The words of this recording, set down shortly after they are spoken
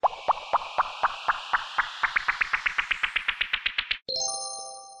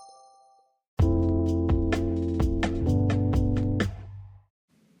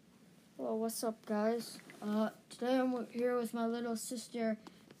what's up, guys? Today I'm here with my little sister,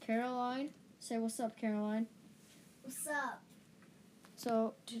 Caroline. Say what's up, Caroline. What's up?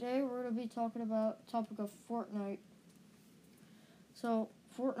 So, today we're going to be talking about the topic of Fortnite. So,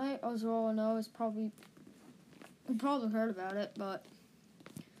 Fortnite, as we all know, is you probably heard about it, but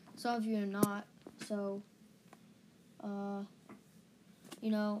some of you are not. So,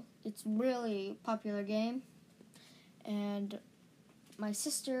 it's really a popular game, and my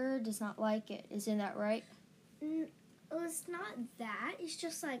sister does not like it. Isn't that right? Well, it's not that. It's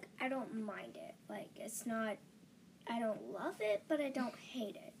just like I don't mind it. Like it's not. I don't love it, but I don't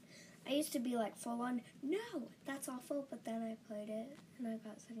hate it. I used to be like full on. No, that's awful. But then I played it and I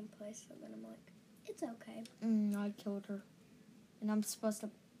got second place. So then I'm like, it's okay. I killed her, and I'm supposed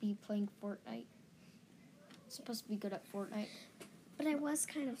to be playing Fortnite. Supposed to be good at Fortnite. But I was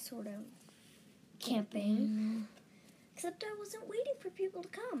kind of sort of camping. Except I wasn't waiting for people to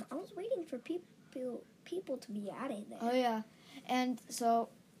come. I was waiting for people to be added there. Oh, yeah. And so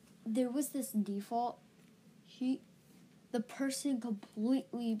there was this default. The person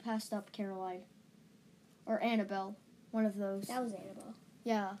completely passed up Caroline. Or Annabelle. One of those. That was Annabelle.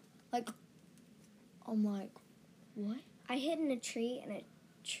 Yeah. I'm like, what? I hid in a tree in a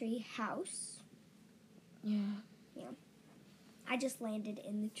tree house. Yeah. Yeah. I just landed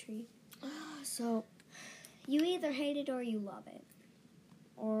in the tree. So, you either hate it or you love it.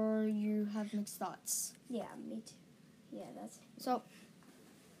 Or you have mixed thoughts. Yeah, me too. Yeah, that's... So,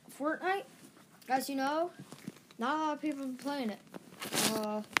 Fortnite, as you know, not a lot of people are playing it.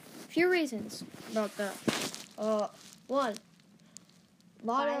 Few reasons about that. One,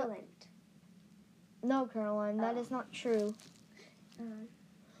 violent. No, Caroline, that is not true.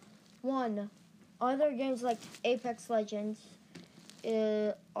 One, other games like Apex Legends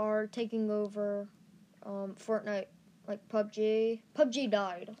are taking over Fortnite, like PUBG. PUBG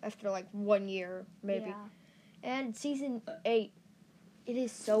died after 1 year, maybe. Yeah. And Season 8, it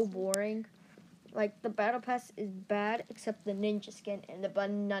is so boring. The Battle Pass is bad, except the ninja skin and the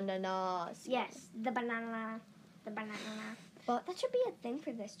banana skin. Yes, the banana. But that should be a thing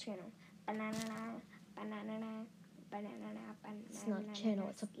for this channel. Banana. It's not a channel,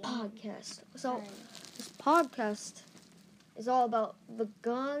 it's a podcast. So, this podcast is all about the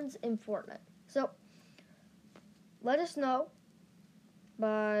guns in Fortnite. So, let us know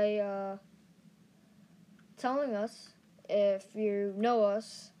by telling us, if you know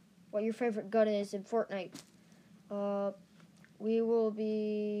us, what your favorite gun is in Fortnite. We will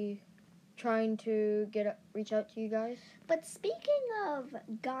be trying to reach out to you guys. But speaking of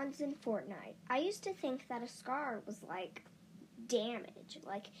guns in Fortnite, I used to think that a scar was damage.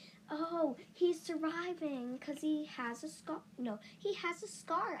 Oh, he's surviving because he has a scar. No, he has a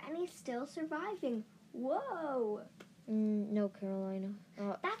scar and he's still surviving. Whoa. No, Carolina.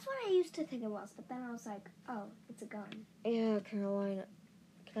 That's what I used to think it was, but then I was like, oh, it's a gun. Yeah, Carolina.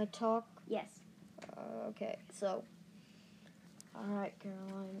 Can I talk? Yes. Okay, so. Alright,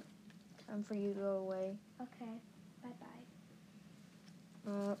 Caroline. Time for you to go away. Okay.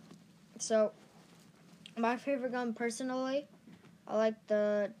 Bye-bye. So, my favorite gun personally, I like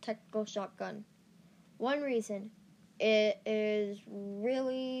the tactical shotgun. One reason, it is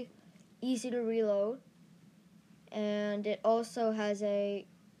really easy to reload, and it also has a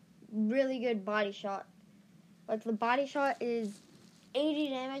really good body shot. The body shot is 80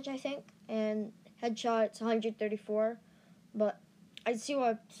 damage, I think, and headshot it's 134, but I see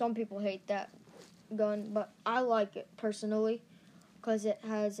why some people hate that gun, but I like it personally because it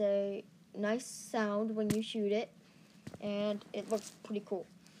has a nice sound when you shoot it, and it looks pretty cool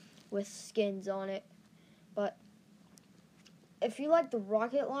with skins on it. But if you like the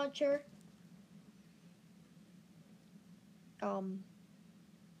rocket launcher,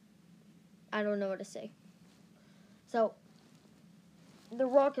 I don't know what to say. So, the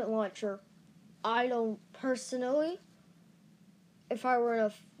rocket launcher, I don't personally, if I were in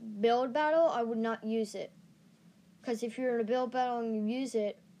a build battle, I would not use it. Because if you're in a build battle and you use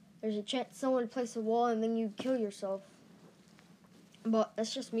it, there's a chance someone would place a wall and then you kill yourself. But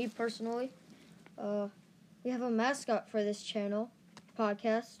that's just me personally. We have a mascot for this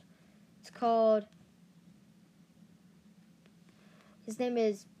podcast. It's called, his name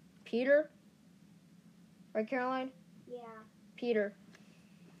is Peter. Right, Caroline? Yeah. Peter.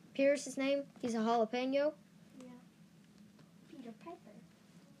 Peter's his name. He's a jalapeno. Yeah. Peter Piper.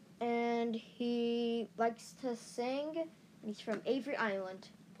 And he likes to sing. He's from Avery Island.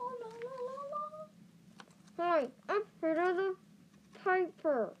 Oh, la, la, la, la. Hi, I'm Peter the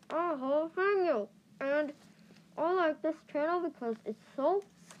Piper. Jalapeno. And I like this channel because it's so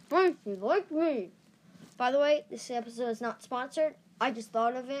spicy, like me. By the way, this episode is not sponsored. I just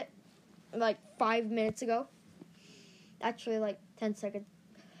thought of it. like 5 minutes ago. Actually, like 10 seconds.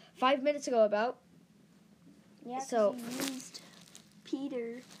 5 minutes ago, about. Yeah, 'cause So- he used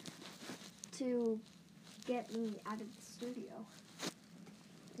Peter to get me out of the studio.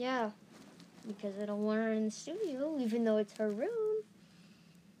 Yeah, because I don't want her in the studio, even though it's her room.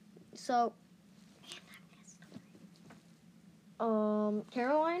 So,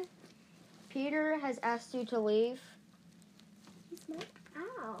 Caroline, Peter has asked you to leave. He's my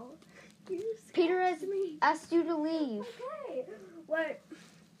owl. You Peter has scratched me. asked you to leave. Okay. What?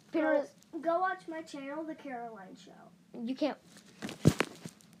 Peter, has, Go watch my channel, The Caroline Show. you can't.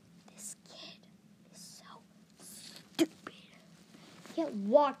 This kid is so stupid. You can't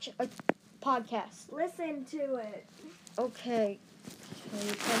watch a podcast. Listen to it. Okay.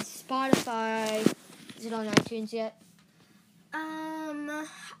 It's on Spotify. Is it on iTunes yet?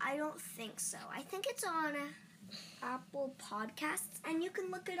 I don't think so. I think it's on Apple Podcasts, and you can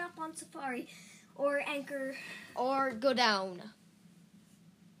look it up on Safari or Anchor. Or go down.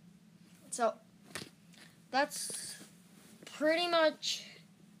 So, that's pretty much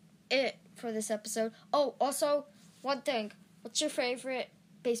it for this episode. Oh, also, one thing. What's your favorite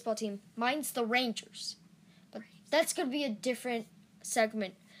baseball team? Mine's the Rangers. But that's going to be a different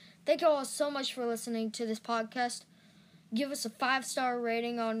segment. Thank you all so much for listening to this podcast. Give us a 5-star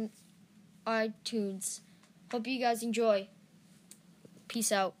rating on iTunes. Hope you guys enjoy.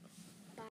 Peace out.